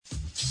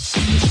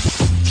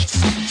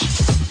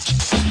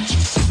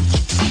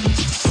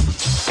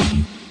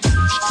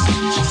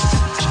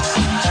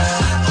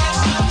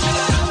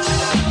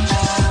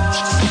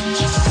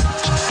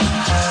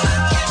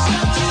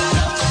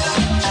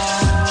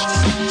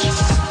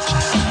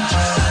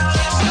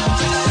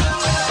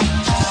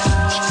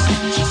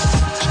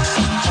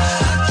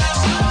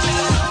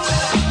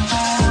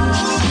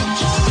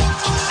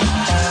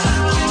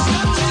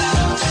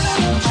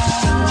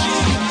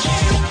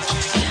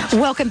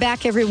Welcome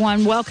back,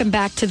 everyone. Welcome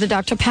back to the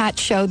Dr. Pat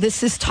Show.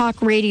 This is Talk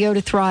Radio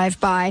to Thrive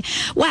By.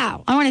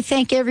 Wow. I want to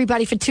thank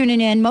everybody for tuning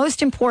in.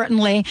 Most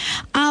importantly,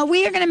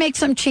 we are going to make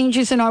some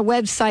changes in our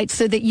website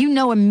so that you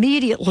know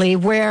immediately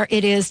where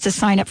it is to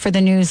sign up for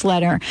the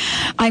newsletter.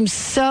 I'm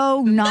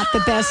so not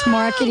the best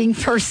marketing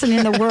person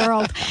in the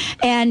world,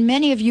 and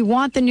many of you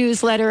want the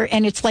newsletter,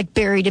 and it's like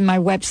buried in my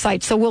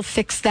website, so we'll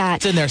fix that.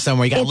 It's in there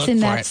somewhere. You got to look for it.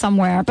 It's in that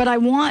somewhere. But I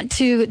want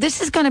to,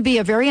 this is going to be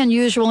a very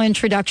unusual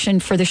introduction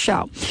for the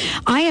show.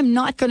 I am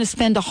not going to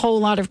spend a whole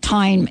lot of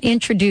time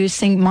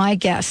introducing my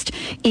guest,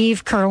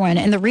 Eve Kerwin.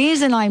 And the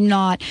reason I'm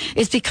not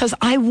is because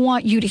I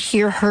want you to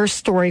hear her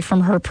story from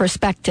her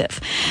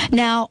perspective.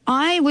 Now,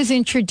 I was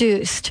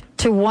introduced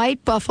to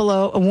White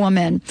Buffalo, a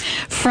woman,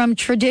 from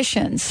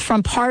traditions,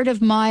 from part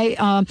of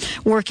my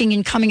working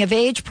in coming of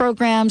age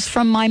programs,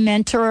 from my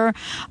mentor,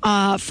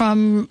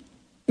 from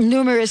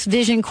numerous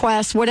vision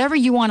quests, whatever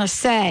you want to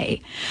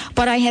say.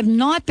 But I have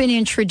not been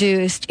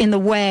introduced in the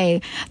way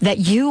that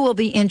you will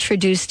be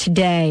introduced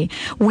today.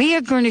 We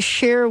are going to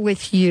share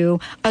with you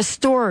a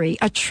story,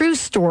 a true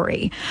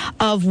story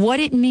of what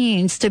it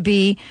means to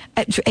be,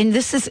 and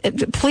this is,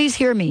 please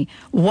hear me,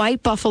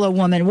 White Buffalo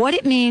woman, what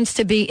it means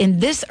to be in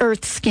this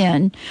earth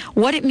skin,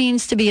 what it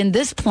means to be in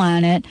this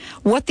planet,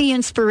 what the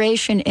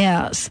inspiration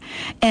is,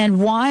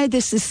 and why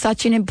this is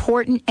such an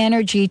important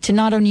energy to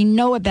not only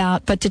know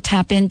about, but to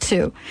tap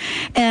into.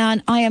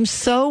 And I am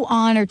so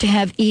honored to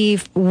have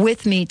Eve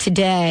with me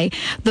today.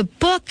 The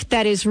book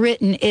that is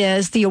written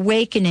is The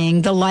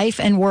Awakening, the Life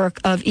and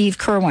Work of Eve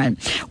Kerwin,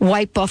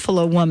 White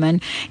Buffalo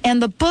Woman.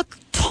 And the book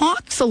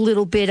talks a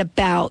little bit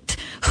about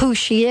who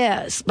she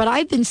is, but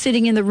I've been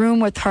sitting in the room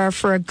with her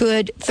for a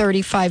good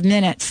 35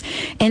 minutes,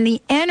 and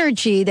the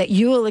energy that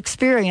you will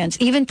experience,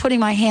 even putting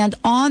my hand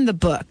on the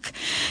book,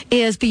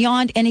 is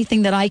beyond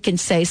anything that I can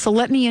say. So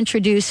let me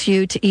introduce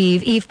you to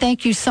Eve. Eve,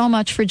 thank you so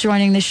much for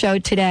joining the show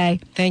today.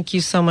 Thank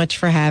you so much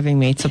for having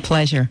me. It's a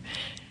pleasure.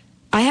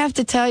 I have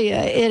to tell you,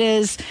 it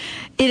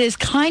is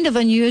kind of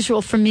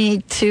unusual for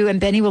me to, and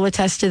Benny will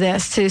attest to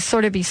this, to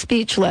sort of be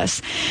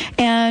speechless.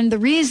 And the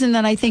reason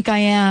that I think I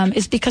am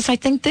is because I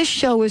think this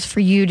show is for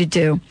you to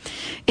do.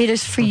 It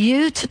is for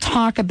you to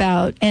talk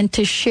about and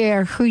to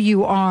share who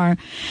you are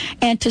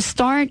and to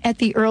start at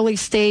the early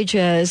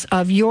stages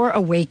of your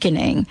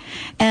awakening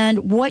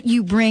and what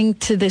you bring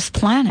to this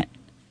planet.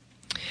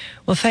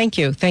 Well, thank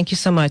you. Thank you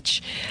so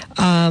much.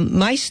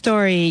 My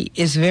story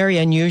is very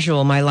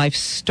unusual, my life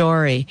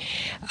story.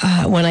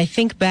 When I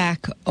think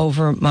back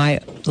over my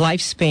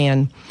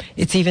lifespan,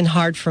 it's even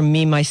hard for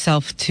me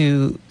myself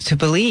to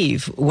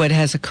believe what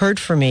has occurred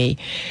for me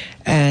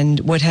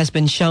and what has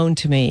been shown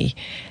to me.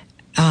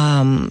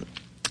 And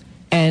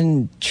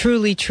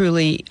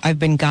truly, I've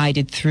been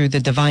guided through the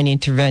divine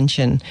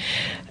intervention.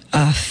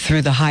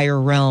 Through the higher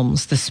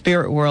realms. The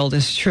spirit world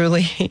is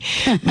truly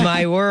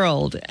my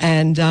world.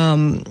 And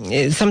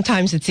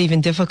sometimes it's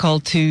even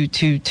difficult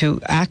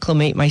to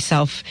acclimate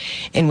myself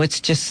in what's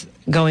just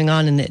going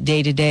on in the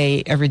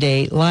day-to-day,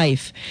 everyday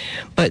life.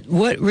 But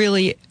what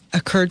really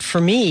occurred for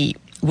me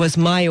was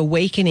my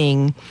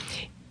awakening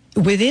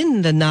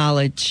within the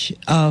knowledge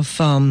of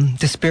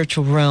the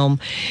spiritual realm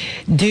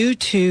due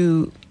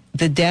to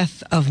the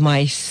death of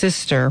my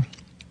sister.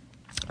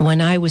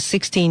 When I was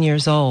 16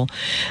 years old,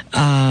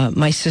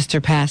 my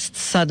sister passed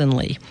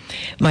suddenly.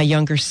 My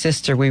younger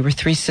sister, we were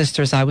three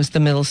sisters. I was the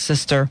middle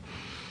sister.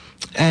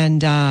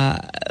 And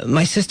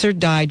my sister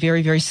died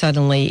very, very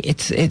suddenly.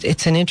 It's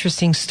an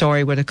interesting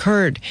story what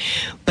occurred.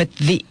 But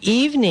the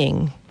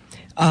evening,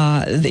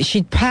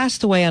 she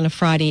passed away on a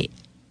Friday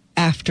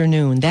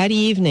afternoon. That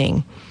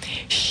evening,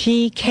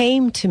 she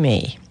came to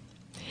me,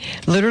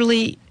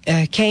 literally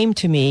came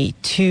to me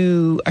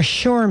to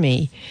assure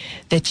me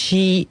that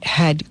she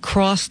had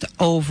crossed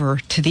over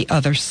to the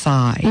other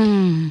side.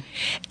 And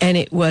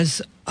it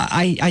was,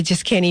 I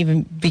just can't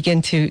even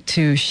begin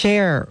to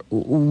share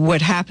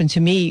what happened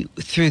to me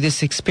through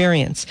this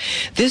experience.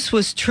 This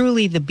was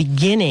truly the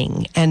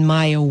beginning and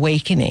my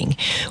awakening,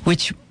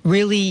 which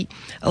really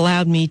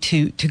allowed me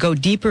to go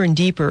deeper and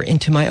deeper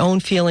into my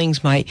own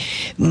feelings,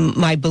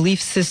 my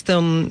belief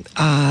system,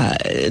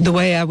 the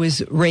way I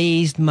was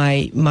raised,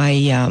 my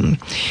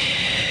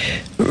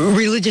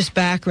religious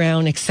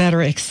background, et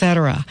cetera, et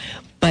cetera.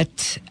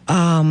 But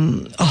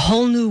a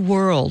whole new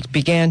world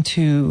began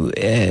to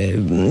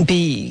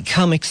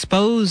become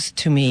exposed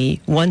to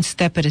me one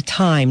step at a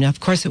time. Now,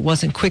 of course, it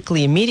wasn't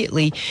quickly,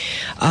 immediately.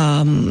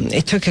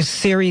 It took a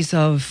series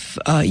of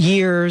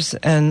years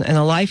and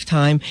a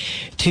lifetime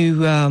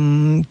to,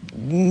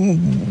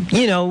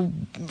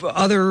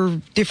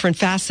 other different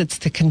facets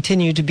to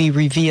continue to be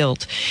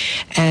revealed.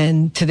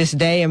 And to this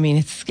day, I mean,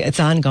 it's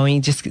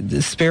ongoing. Just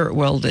the spirit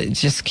world, it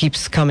just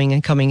keeps coming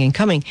and coming and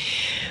coming.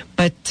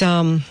 But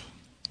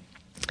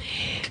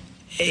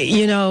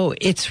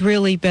it's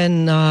really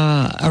been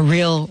a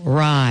real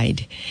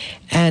ride.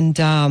 And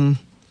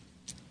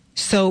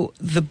so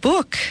the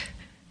book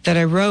that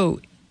I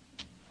wrote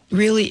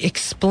really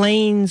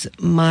explains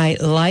my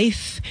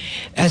life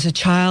as a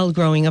child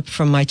growing up,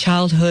 from my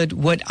childhood,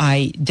 what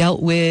I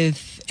dealt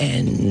with,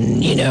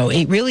 and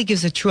it really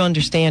gives a true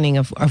understanding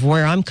of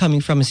where I'm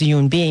coming from as a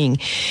human being,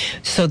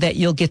 so that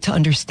you'll get to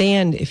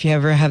understand, if you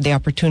ever have the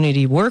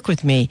opportunity to work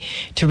with me,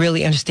 to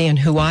really understand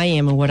who I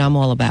am and what I'm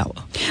all about.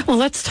 Well,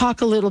 let's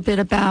talk a little bit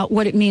about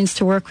what it means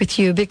to work with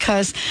you,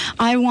 because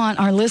I want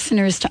our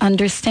listeners to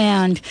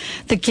understand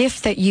the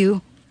gift that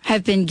you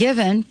have been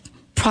given,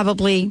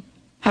 probably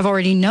have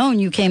already known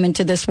you came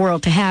into this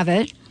world to have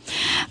it,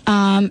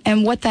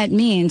 and what that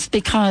means,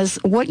 because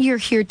what you're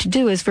here to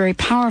do is very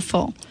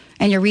powerful,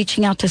 and you're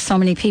reaching out to so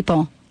many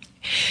people.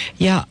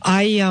 Yeah,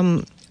 I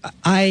am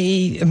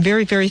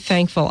very, very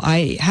thankful.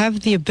 I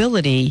have the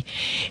ability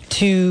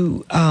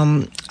to,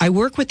 I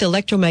work with the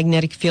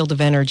electromagnetic field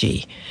of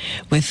energy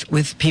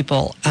with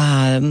people,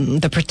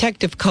 the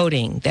protective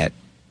coating that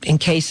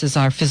encases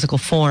our physical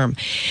form.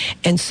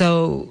 And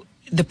so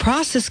the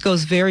process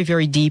goes very,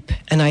 very deep,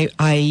 and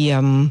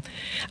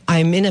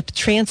I'm in a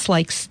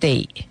trance-like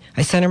state.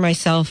 I center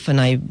myself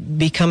and I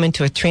become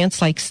into a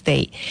trance-like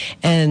state.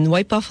 And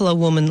White Buffalo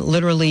Woman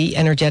literally,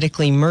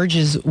 energetically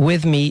merges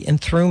with me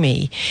and through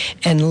me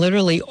and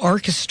literally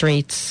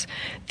orchestrates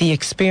the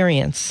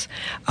experience.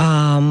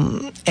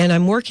 And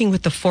I'm working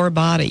with the 4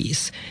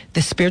 bodies,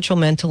 the spiritual,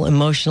 mental,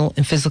 emotional,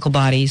 and physical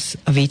bodies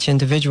of each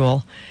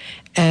individual.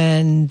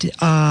 And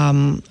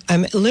I'm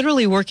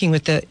literally working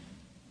with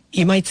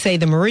you might say,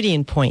 the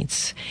meridian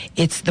points.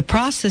 The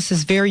process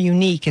is very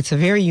unique. It's a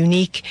very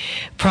unique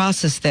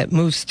process that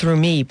moves through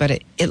me,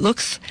 but it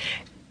looks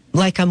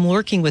like I'm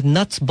working with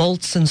nuts,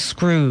 bolts, and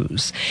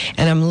screws,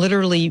 and I'm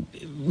literally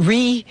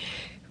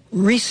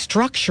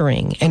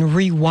restructuring and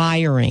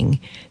rewiring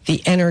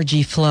the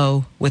energy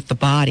flow with the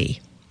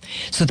body.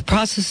 So the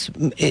process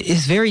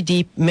is very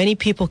deep. Many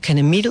people can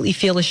immediately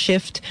feel a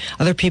shift.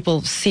 Other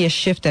people see a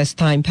shift as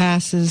time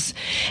passes.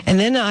 And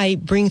then I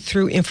bring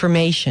through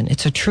information.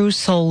 It's a true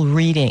soul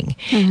reading.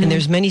 Mm-hmm. And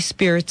there's many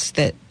spirits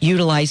that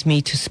utilize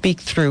me to speak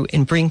through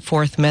and bring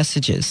forth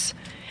messages.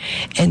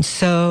 And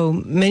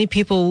so many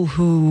people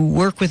who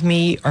work with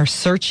me are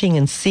searching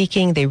and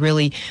seeking. They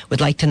really would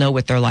like to know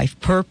what their life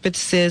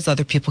purpose is.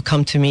 Other people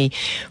come to me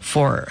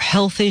for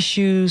health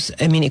issues.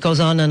 I mean, it goes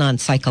on and on.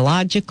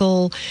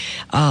 Psychological.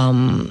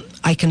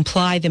 I can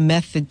apply the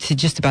method to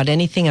just about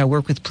anything. I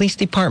work with police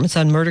departments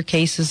on murder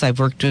cases. I've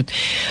worked with,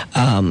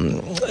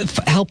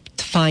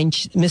 helped find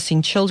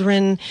missing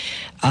children.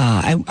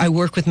 I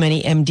work with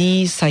many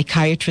MDs,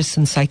 psychiatrists,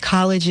 and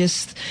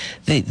psychologists.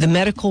 The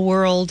medical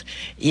world,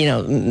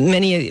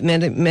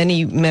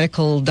 many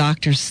medical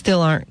doctors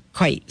still aren't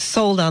quite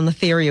sold on the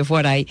theory of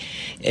what I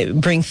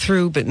bring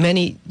through, but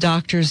many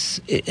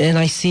doctors, and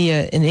I see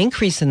an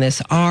increase in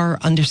this, are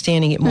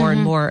understanding it more mm-hmm.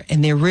 and more,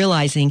 and they're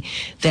realizing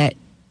that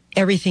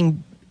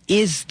everything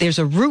there's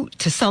a root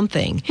to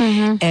something,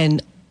 mm-hmm.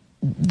 and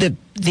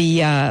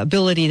the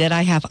ability that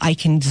I have, I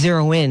can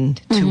zero in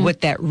to mm-hmm.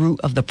 what that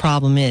root of the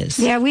problem is.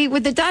 Yeah,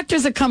 the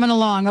doctors are coming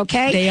along,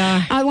 okay? They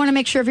are. I want to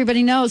make sure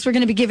everybody knows we're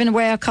going to be giving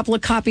away a couple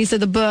of copies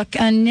of the book,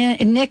 and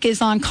Nick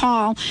is on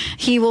call.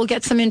 He will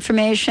get some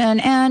information,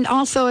 and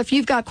also if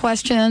you've got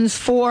questions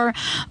for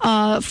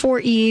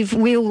Eve,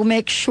 we will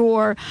make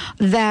sure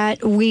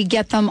that we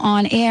get them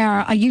on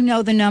air. You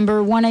know the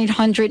number,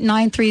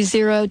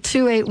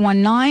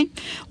 1-800-930-2819,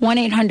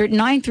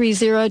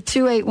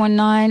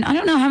 1-800-930-2819. I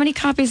don't know, how many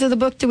copies of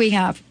the book do we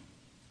have?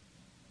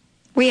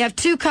 We have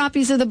 2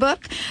 copies of the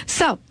book.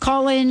 So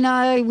call in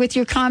with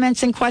your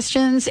comments and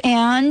questions,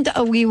 and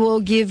we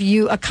will give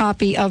you a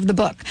copy of the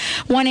book.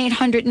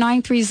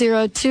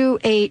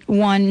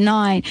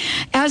 1-800-930-2819.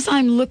 As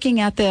I'm looking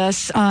at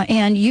this,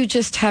 and you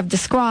just have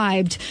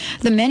described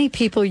the many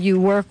people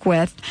you work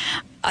with,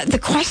 the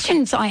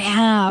questions I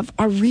have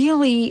are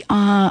really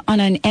on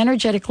an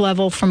energetic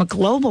level from a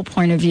global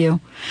point of view.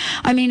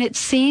 I mean, it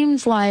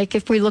seems like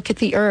if we look at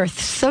the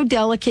earth, so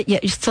delicate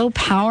yet so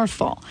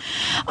powerful,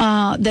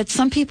 that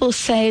some people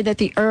say that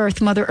the earth,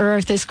 Mother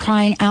Earth, is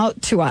crying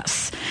out to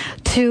us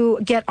to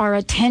get our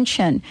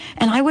attention.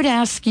 And I would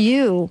ask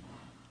you,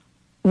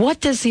 what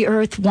does the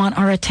earth want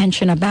our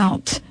attention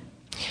about?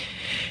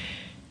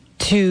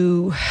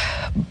 To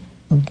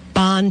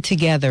bond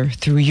together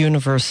through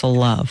universal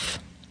love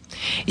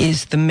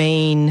is the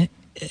main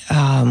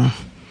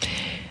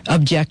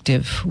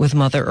objective with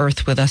Mother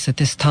Earth with us at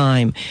this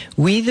time.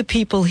 We, the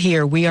people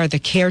here, we are the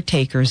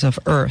caretakers of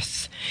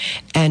Earth,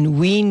 and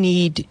we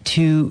need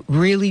to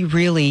really,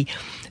 really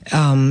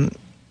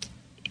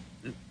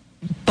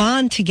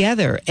bond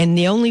together, and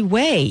the only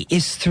way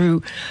is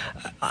through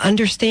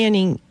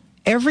understanding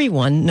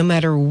everyone, no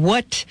matter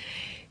what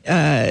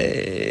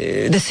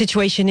the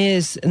situation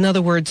is. In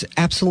other words,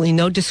 absolutely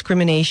no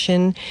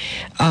discrimination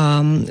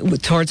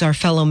towards our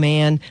fellow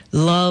man.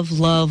 Love,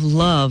 love,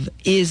 love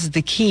is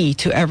the key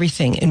to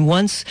everything. And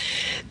once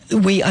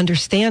we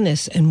understand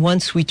this, and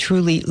once we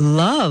truly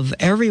love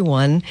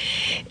everyone,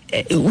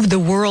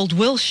 the world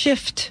will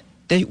shift.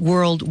 The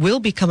world will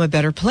become a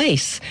better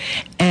place,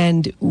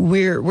 and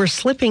we're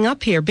slipping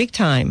up here big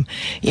time,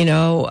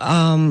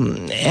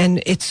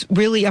 and it's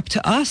really up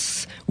to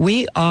us.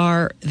 We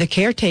are the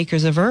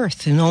caretakers of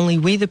Earth, and only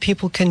we, the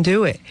people, can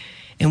do it.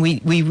 And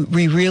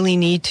we really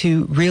need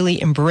to really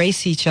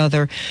embrace each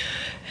other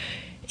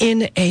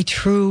in a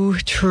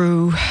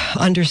true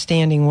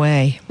understanding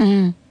way.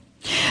 Mm.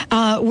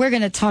 We're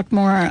going to talk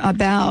more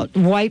about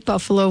White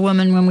Buffalo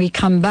Woman when we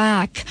come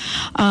back,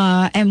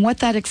 and what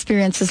that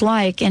experience is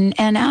like, and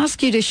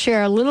ask you to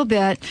share a little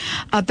bit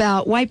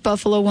about White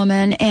Buffalo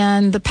Woman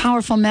and the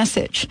powerful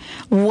message,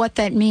 what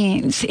that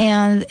means,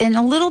 and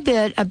a little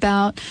bit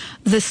about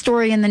the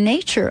story and the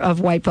nature of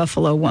White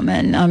Buffalo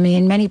Woman. I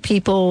mean, many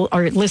people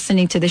are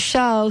listening to the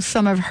show.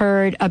 Some have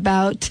heard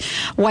about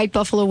White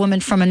Buffalo Woman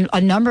from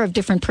a number of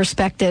different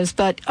perspectives,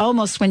 but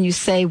almost when you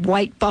say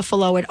White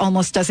Buffalo, it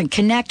almost doesn't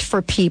connect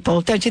for people.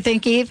 Don't you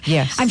think, Eve?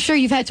 Yes. I'm sure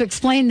you've had to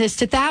explain this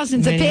to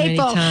thousands of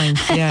people. Many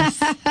times, yes.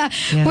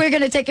 Yeah. We're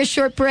going to take a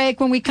short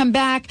break. When we come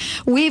back,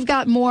 we've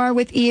got more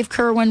with Eve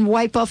Kerwin,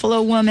 White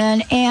Buffalo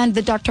Woman, and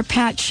the Dr.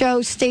 Pat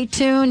Show. Stay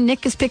tuned.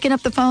 Nick is picking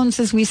up the phones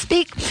as we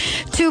speak.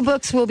 2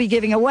 books we'll be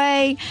giving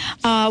away.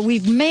 We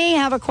may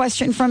have a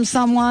question from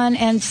someone,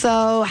 and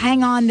so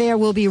hang on there.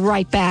 We'll be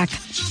right back.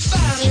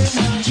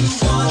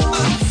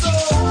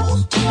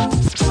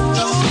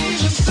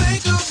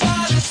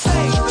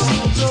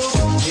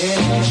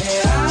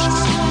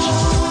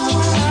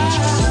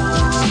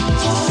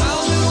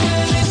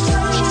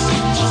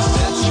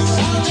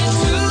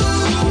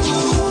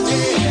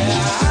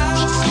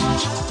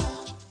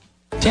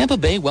 Tampa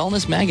Bay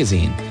Wellness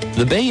Magazine,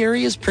 the Bay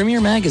Area's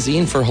premier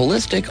magazine for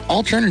holistic,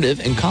 alternative,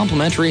 and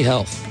complementary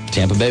health.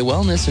 Tampa Bay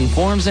Wellness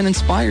informs and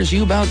inspires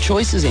you about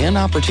choices and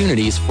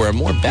opportunities for a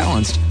more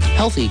balanced,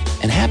 healthy,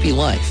 and happy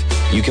life.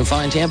 You can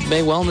find Tampa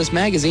Bay Wellness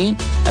Magazine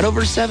at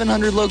over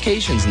 700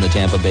 locations in the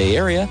Tampa Bay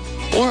area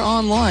or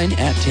online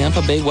at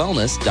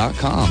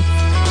tampabaywellness.com.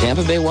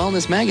 Tampa Bay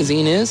Wellness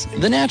Magazine is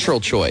the natural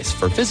choice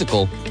for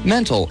physical,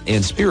 mental,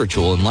 and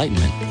spiritual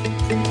enlightenment.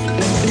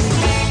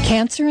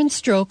 Cancer and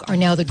stroke are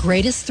now the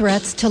greatest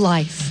threats to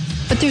life.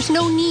 But there's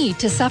no need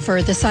to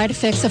suffer the side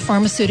effects of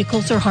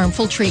pharmaceuticals or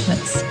harmful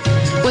treatments.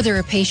 Whether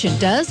a patient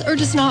does or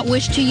does not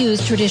wish to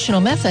use traditional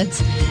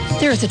methods,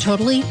 there is a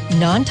totally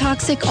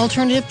non-toxic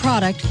alternative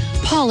product,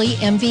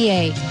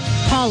 Poly-MVA.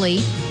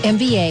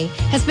 Poly-MVA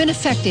has been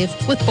effective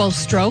with both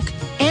stroke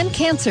and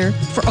cancer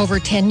for over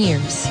 10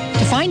 years.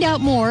 To find out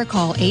more,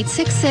 call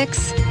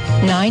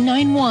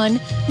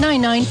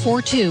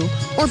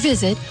 866-991-9942 or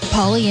visit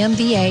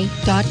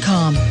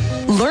polymva.com.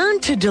 Learn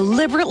to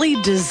deliberately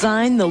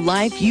design the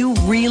life you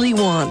really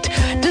want.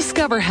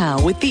 Discover how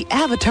with the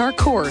Avatar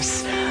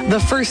course. The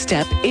first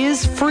step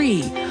is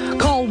free.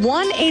 Call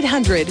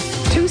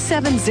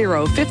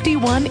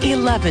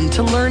 1-800-270-5111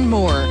 to learn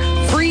more.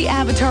 Free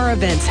Avatar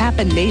events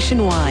happen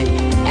nationwide,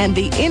 and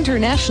the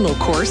international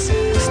course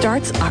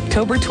starts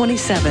October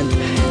 27th.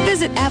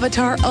 Visit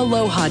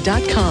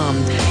avataraloha.com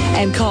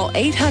and call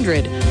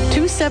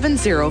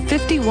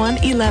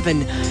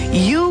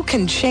 800-270-5111. You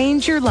can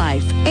change your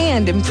life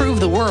and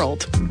improve the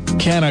world.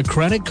 Can a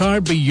credit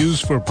card be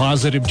used for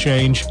positive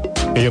change?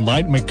 The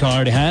Enlightenment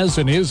Card has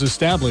and is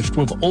established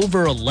with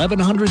over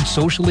 1,100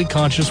 socially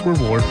conscious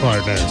reward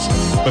partners.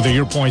 Whether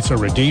your points are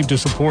redeemed to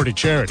support a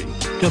charity,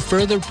 to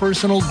further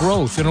personal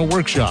growth in a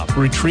workshop,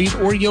 retreat,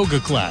 or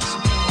yoga class,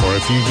 or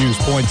if you use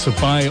points to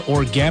buy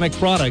organic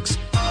products,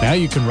 now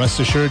you can rest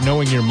assured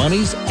knowing your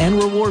monies and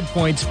reward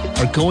points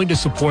are going to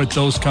support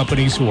those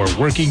companies who are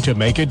working to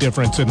make a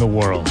difference in the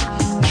world.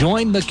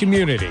 Join the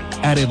community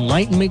at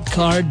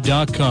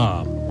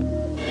enlightenmentcard.com.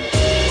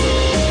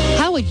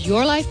 How would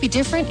your life be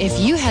different if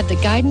you had the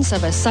guidance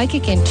of a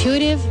psychic,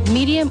 intuitive,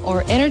 medium,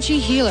 or energy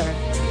healer?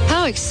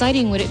 How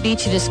exciting would it be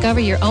to discover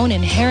your own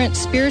inherent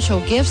spiritual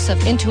gifts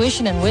of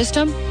intuition and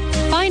wisdom?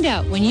 Find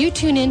out when you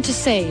tune in to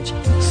SAGE,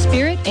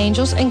 Spirit,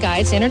 Angels, and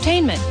Guides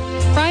Entertainment.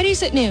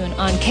 Fridays at noon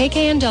on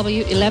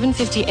KKNW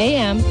 1150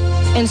 AM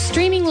and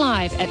streaming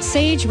live at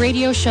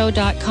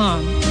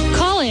sageradioshow.com.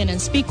 Call in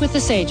and speak with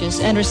the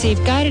sages and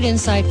receive guided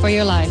insight for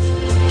your life.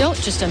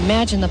 Don't just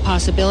imagine the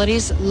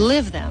possibilities,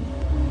 live them.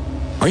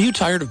 Are you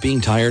tired of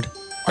being tired?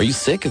 Are you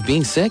sick of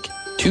being sick?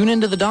 Tune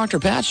into the Dr.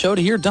 Pat Show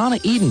to hear Donna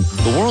Eden,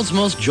 the world's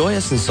most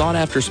joyous and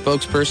sought-after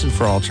spokesperson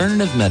for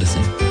alternative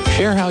medicine.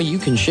 Share how you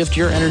can shift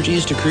your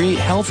energies to create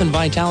health and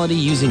vitality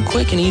using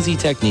quick and easy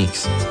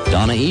techniques.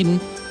 Donna Eden,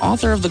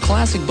 author of the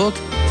classic book,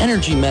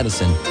 Energy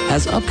Medicine,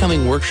 has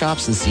upcoming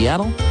workshops in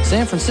Seattle,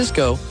 San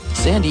Francisco,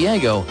 San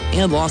Diego,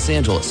 and Los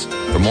Angeles.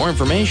 For more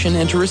information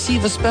and to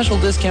receive a special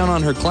discount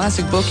on her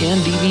classic book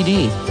and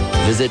DVD,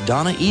 visit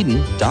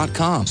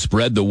DonnaEden.com.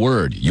 Spread the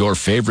word. Your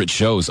favorite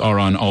shows are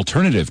on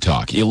Alternative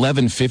Talk,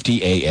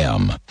 1150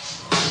 AM.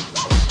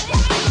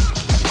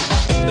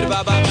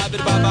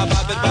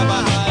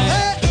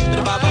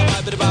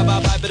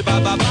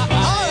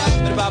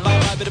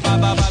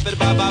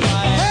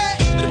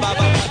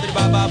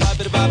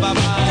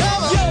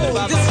 Yo,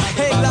 this is a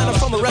headliner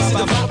from Arrested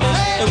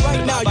Development, and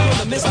right now you're in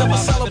the midst of a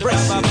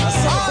celebration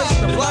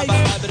of life,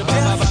 death,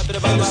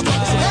 and the struggles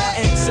of our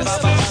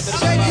ancestors.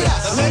 Check it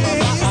out. Let me hear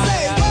you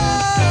say,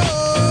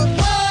 whoa,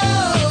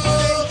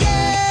 whoa,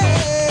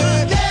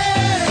 yeah,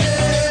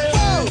 yeah,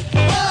 whoa,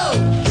 whoa,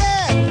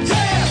 yeah,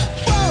 yeah,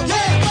 whoa,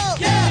 yeah, whoa,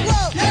 yeah,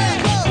 whoa,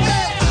 yeah, whoa,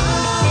 yeah.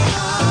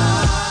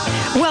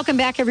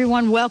 back,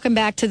 everyone. Welcome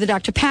back to the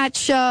Dr. Pat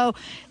Show.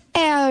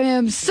 I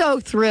am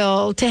so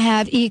thrilled to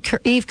have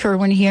Eve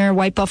Kerwin here,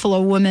 White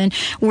Buffalo Woman.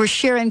 We're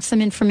sharing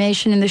some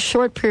information in this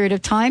short period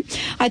of time.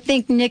 I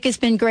think Nick has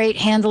been great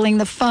handling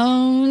the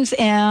phones,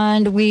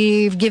 and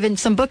we've given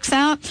some books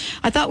out.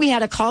 I thought we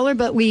had a caller,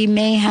 but we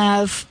may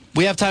have...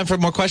 We have time for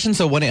more questions,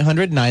 so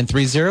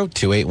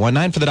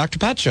 1-800-930-2819 for the Dr.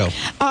 Pat Show.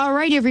 All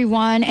right,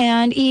 everyone.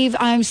 And Eve,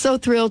 I'm so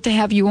thrilled to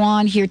have you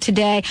on here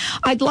today.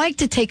 I'd like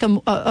to take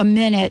a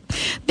minute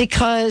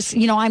because,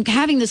 you know, I'm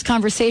having this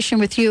conversation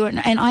with you,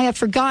 and I have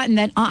forgotten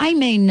that I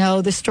may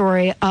know the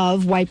story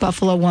of White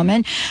Buffalo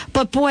Woman.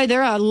 But, boy,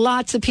 there are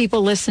lots of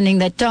people listening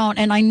that don't.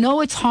 And I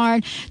know it's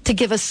hard to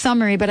give a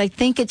summary, but I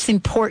think it's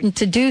important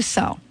to do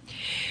so.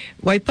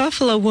 White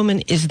Buffalo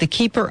Woman is the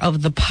keeper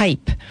of the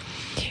pipe.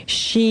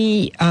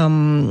 She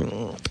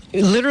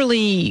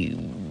literally,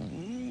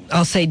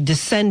 I'll say,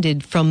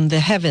 descended from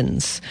the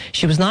heavens.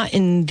 She was not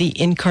in the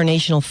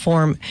incarnational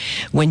form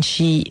when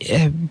she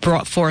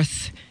brought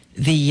forth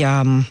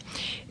the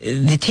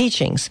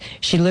teachings.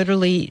 She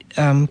literally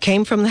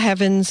came from the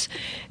heavens,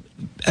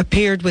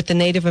 appeared with the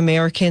Native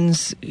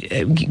Americans,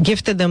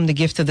 gifted them the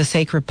gift of the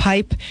sacred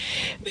pipe,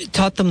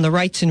 taught them the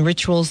rites and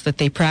rituals that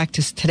they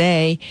practice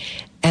today,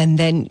 and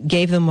then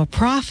gave them a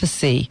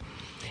prophecy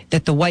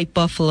that the white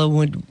buffalo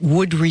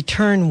would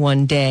return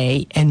one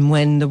day. And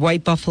when the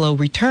white buffalo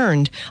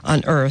returned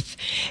on Earth,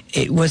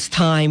 it was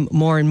time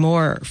more and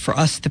more for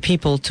us, the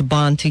people, to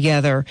bond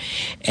together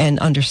and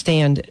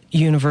understand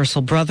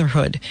universal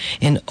brotherhood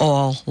in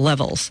all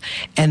levels.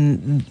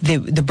 And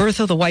the birth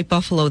of the white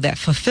buffalo that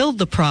fulfilled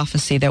the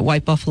prophecy that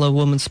White Buffalo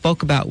Woman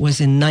spoke about was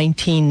in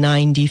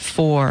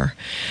 1994.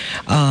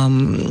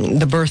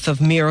 The birth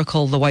of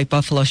Miracle, the white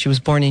buffalo. She was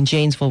born in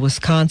Janesville,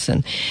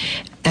 Wisconsin.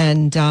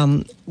 And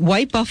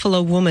White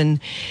Buffalo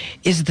Woman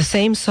is the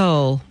same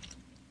soul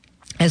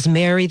as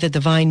Mary, the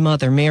Divine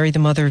Mother, Mary, the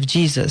mother of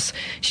Jesus.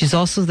 She's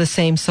also the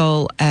same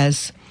soul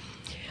as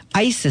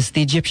Isis,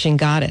 the Egyptian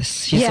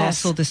goddess. She's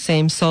also the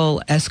same soul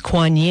as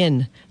Kuan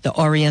Yin, the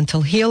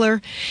Oriental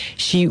healer.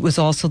 She was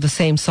also the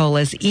same soul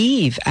as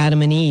Eve,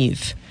 Adam and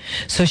Eve.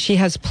 So she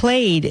has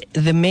played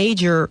the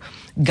major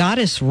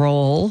goddess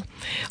role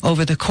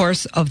over the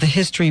course of the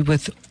history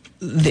with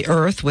the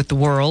earth, with the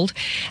world.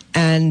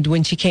 And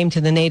when she came to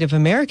the Native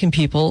American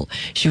people,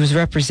 she was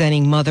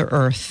representing Mother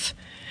Earth.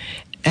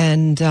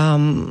 And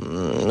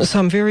so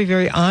I'm very,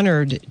 very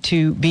honored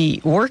to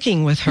be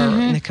working with her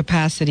in the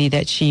capacity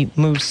that she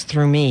moves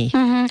through me.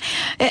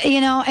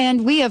 You know,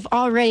 and we have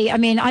already, I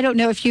mean, I don't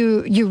know if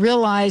you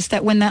realize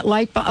that when that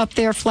light up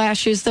there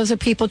flashes, those are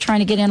people trying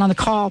to get in on the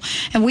call.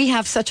 And we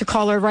have such a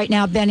caller right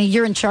now. Benny,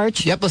 you're in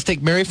charge. Yep, let's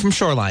take Mary from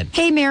Shoreline.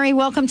 Hey, Mary,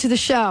 welcome to the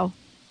show.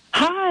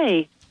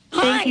 Hi.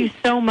 Thank you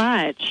so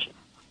much.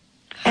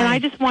 And I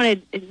just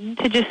wanted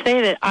to just say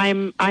that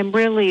I'm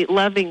really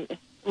loving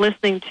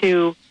listening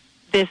to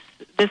this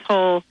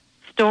whole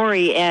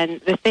story, and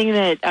the thing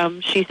that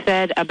she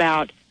said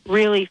about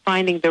really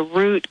finding the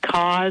root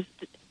cause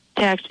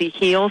to actually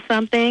heal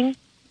something,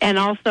 and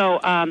also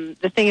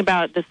the thing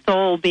about the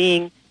soul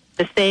being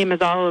the same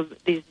as all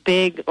of these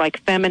big, like,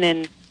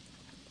 feminine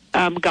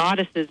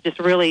goddesses, just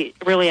really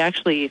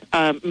actually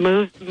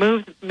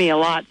moved me a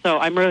lot. So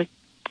I'm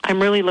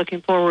really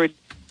looking forward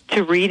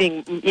to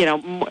reading, you know,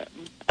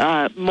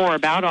 more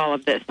about all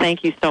of this.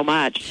 Thank you so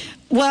much.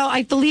 Well,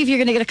 I believe you're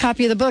going to get a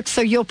copy of the book,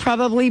 so you'll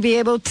probably be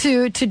able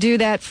to do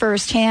that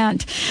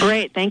firsthand.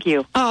 Great, thank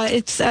you.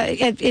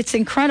 It's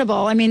incredible.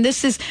 I mean,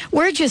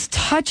 we're just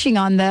touching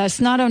on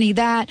this. Not only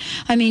that,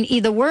 I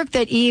mean, the work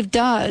that Eve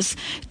does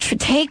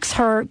takes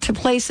her to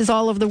places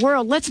all over the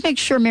world. Let's make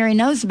sure Mary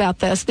knows about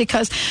this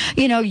because,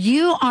 you know,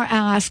 you are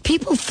asked,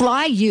 people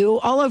fly you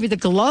all over the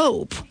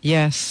globe.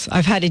 Yes,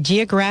 I've had a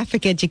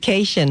geographic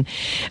education.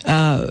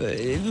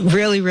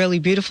 Really, really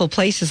beautiful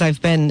places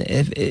I've been,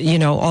 you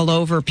know, all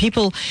over.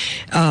 People,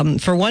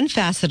 for one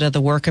facet of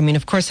the work, I mean,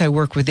 of course, I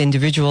work with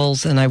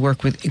individuals and I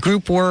work with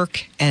group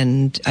work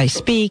and I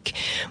speak,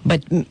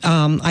 but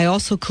I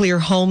also clear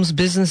homes,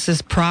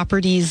 businesses,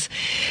 properties,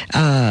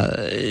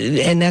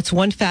 and that's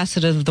one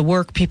facet of the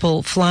work.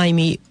 People fly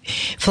me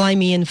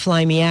in,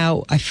 fly me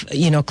out.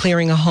 You know,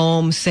 clearing a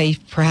home, say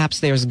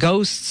perhaps there's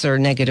ghosts or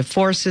negative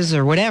forces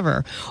or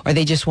whatever, or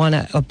they just want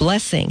a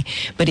blessing.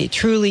 But it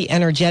truly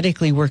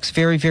energetically works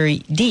very, very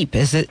deep.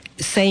 Is the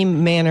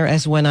same manner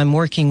as when I'm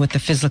working with the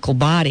physical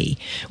body.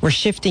 We're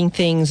shifting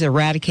things,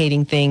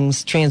 eradicating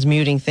things,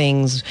 transmuting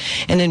things,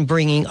 and then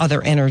bringing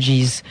other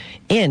energies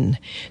in.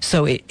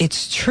 So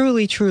it's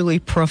truly, truly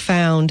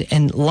profound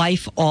and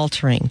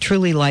life-altering,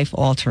 truly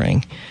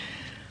life-altering.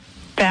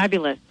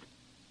 Fabulous.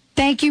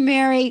 Thank you,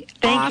 Mary.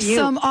 Thank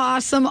you.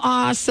 Awesome.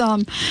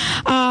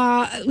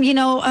 You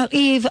know,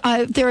 Eve,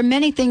 there are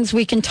many things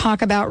we can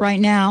talk about right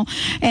now.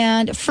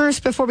 And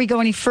first, before we go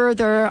any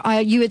further,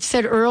 you had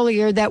said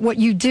earlier that what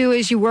you do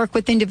is you work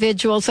with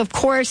individuals. Of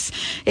course,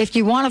 if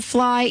you want to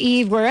fly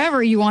Eve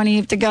wherever you want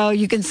Eve to go,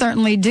 you can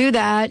certainly do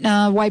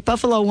that, White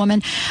Buffalo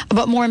Woman.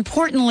 But more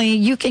importantly,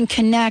 you can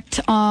connect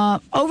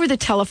over the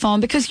telephone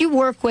because you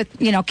work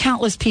with, you know,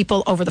 countless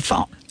people over the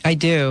phone. I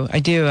do.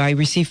 I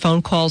receive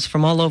phone calls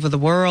from all over the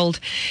world,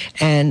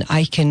 and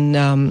I can,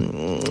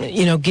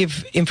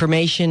 give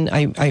information.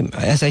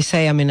 As I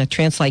say, I'm in a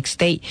trance-like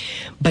state,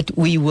 but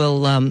we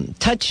will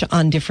touch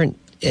on different.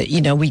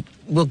 We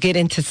will get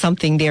into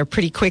something there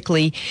pretty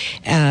quickly,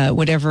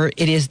 whatever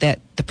it is that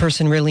the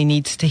person really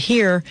needs to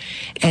hear,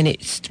 and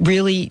it's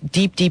really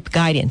deep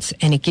guidance,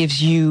 and it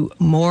gives you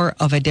more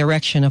of a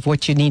direction of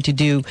what you need to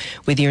do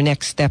with your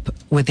next step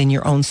within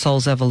your own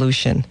soul's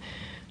evolution.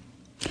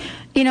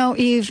 You know,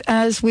 Eve,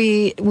 as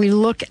we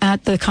look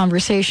at the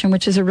conversation,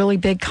 which is a really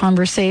big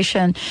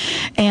conversation,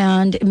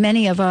 and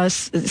many of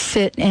us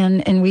sit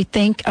and we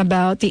think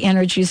about the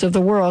energies of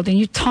the world, and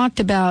you talked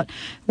about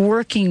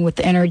working with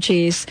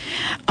energies.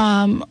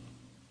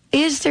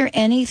 Is there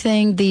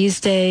anything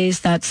these days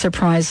that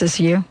surprises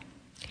you?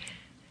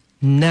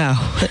 No,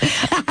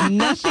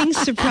 nothing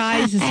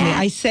surprises me.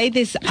 I say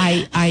this.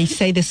 I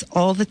say this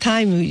all the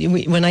time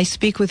when I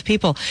speak with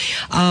people.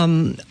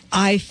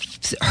 I've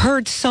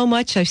heard so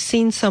much. I've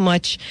seen so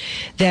much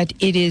that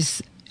it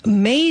is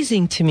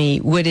amazing to me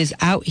what is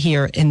out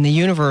here in the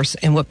universe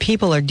and what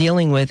people are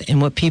dealing with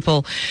and what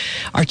people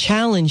are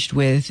challenged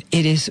with.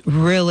 It is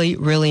really,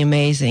 really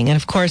amazing. And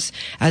of course,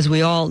 as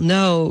we all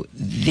know,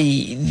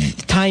 the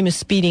time is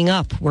speeding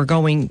up. We're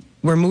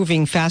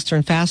moving faster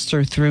and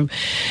faster through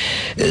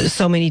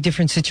so many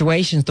different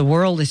situations. The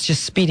world is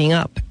just speeding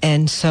up.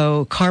 And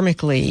so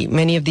karmically,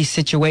 many of these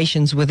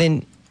situations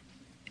within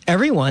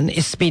everyone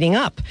is speeding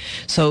up.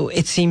 So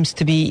it seems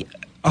to be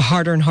a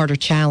harder and harder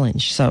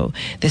challenge. So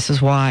this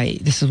is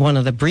one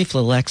of the brief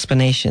little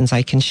explanations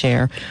I can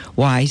share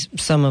why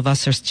some of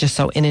us are just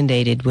so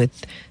inundated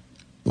with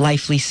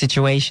lively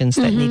situations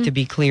that need to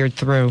be cleared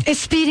through. It's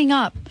speeding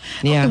up.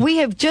 Yeah. We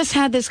have just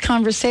had this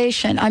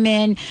conversation. I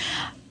mean,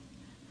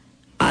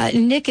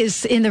 Nick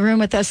is in the room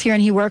with us here,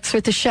 and he works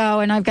with the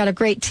show, and I've got a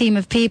great team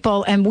of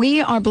people, and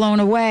we are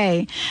blown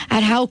away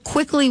at how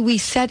quickly we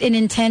set an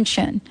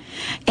intention,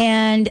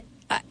 and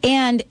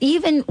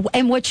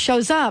what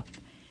shows up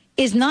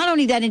is not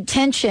only that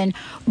intention,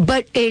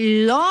 but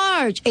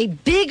a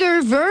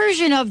bigger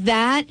version of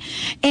that,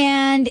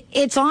 and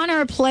it's on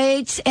our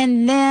plates,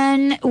 and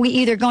then we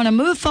either going to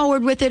move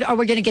forward with it or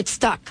we're going to get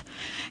stuck.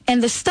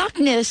 And the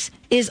stuckness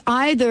is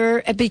either,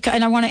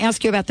 and I want to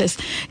ask you about this,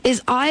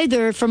 is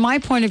either, from my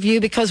point of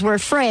view, because we're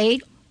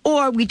afraid,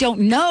 or we don't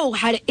know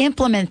how to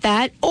implement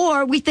that,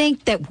 or we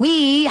think that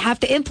we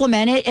have to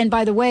implement it, and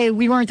by the way,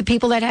 we weren't the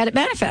people that had it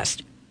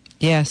manifest.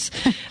 Yes.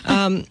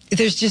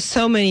 There's just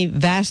so many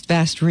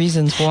vast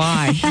reasons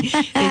why.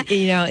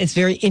 It's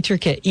very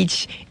intricate.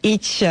 Each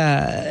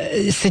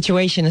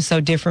situation is so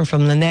different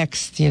from the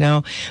next,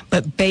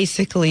 But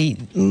basically,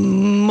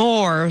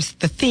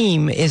 the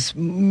theme is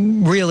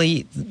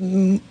really,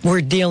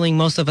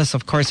 most of us,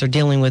 of course, are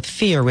dealing with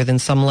fear within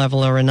some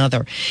level or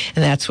another.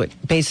 And that's what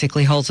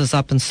basically holds us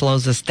up and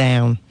slows us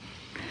down.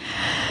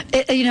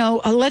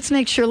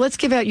 Let's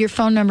give out your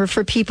phone number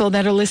for people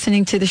that are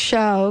listening to the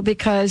show,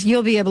 because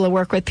you'll be able to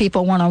work with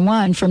people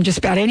one-on-one from just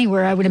about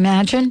anywhere, I would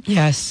imagine.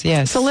 Yes.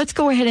 So let's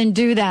go ahead and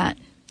do that.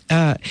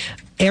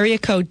 Area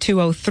code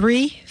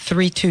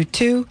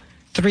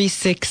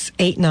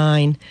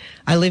 203-322-3689.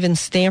 I live in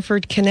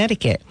Stamford,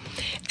 Connecticut.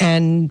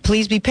 And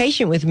please be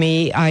patient with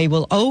me. I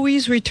will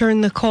always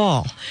return the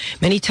call.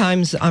 Many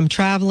times I'm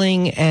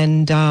traveling,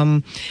 and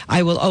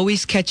I will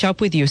always catch up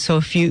with you. So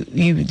if you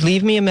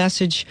leave me a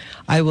message,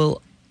 I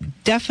will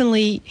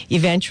definitely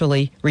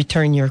eventually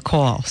return your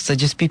call. So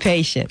just be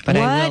patient. But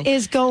what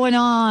is going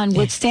on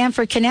with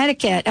Stamford,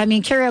 Connecticut? I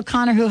mean, Carrie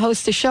O'Connor, who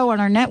hosts the show on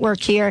our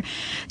network here,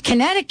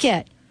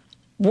 Connecticut.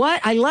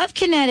 What? I love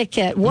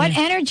Connecticut. What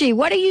energy?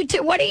 What are you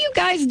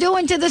guys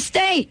doing to the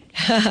state?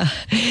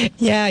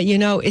 Yeah,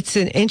 it's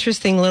an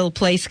interesting little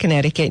place,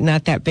 Connecticut.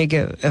 Not that big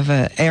of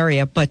an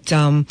area, but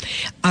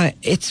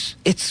it's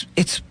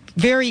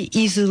very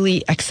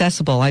easily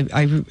accessible.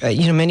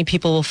 Many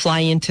people will fly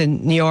into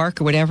New York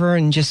or whatever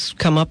and just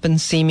come up and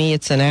see me.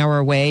 It's an hour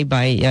away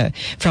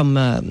from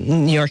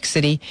New York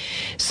City,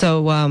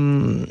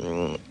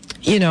 so.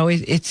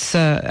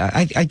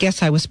 I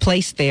guess I was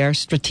placed there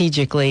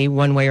strategically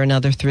one way or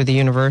another through the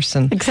universe.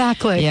 And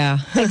exactly. Yeah.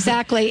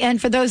 Exactly.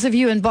 And for those of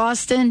you in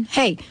Boston,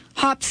 hey,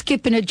 hop,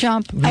 skip, and a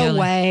jump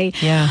away.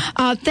 Yeah.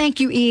 Thank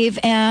you, Eve.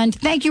 And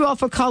thank you all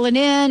for calling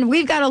in.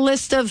 We've got a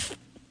list of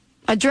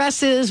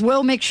addresses.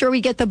 We'll make sure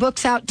we get the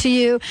books out to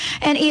you.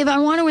 And Eve, I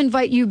want to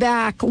invite you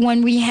back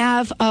when we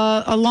have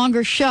a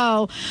longer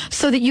show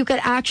so that you could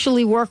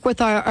actually work with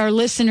our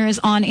listeners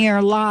on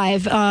air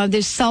live.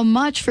 There's so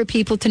much for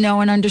people to know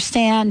and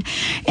understand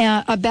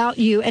about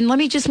you. And let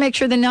me just make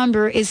sure the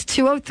number is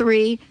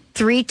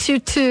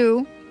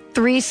 203-322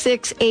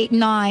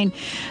 3689.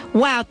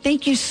 Wow,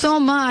 thank you so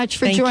much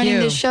for joining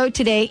the show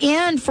today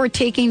and for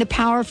taking the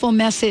powerful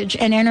message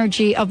and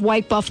energy of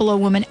White Buffalo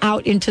Woman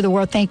out into the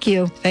world. Thank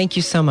you. Thank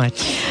you so much.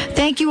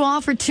 Thank you all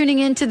for tuning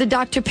in to the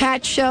Dr.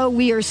 Pat Show.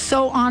 We are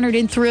so honored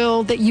and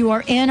thrilled that you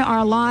are in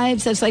our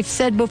lives. As I've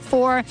said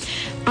before,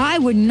 I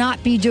would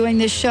not be doing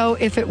this show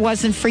if it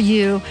wasn't for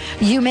you.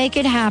 You make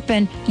it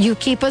happen. You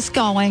keep us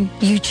going.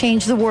 You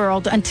change the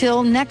world.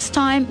 Until next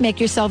time, make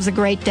yourselves a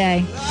great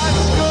day.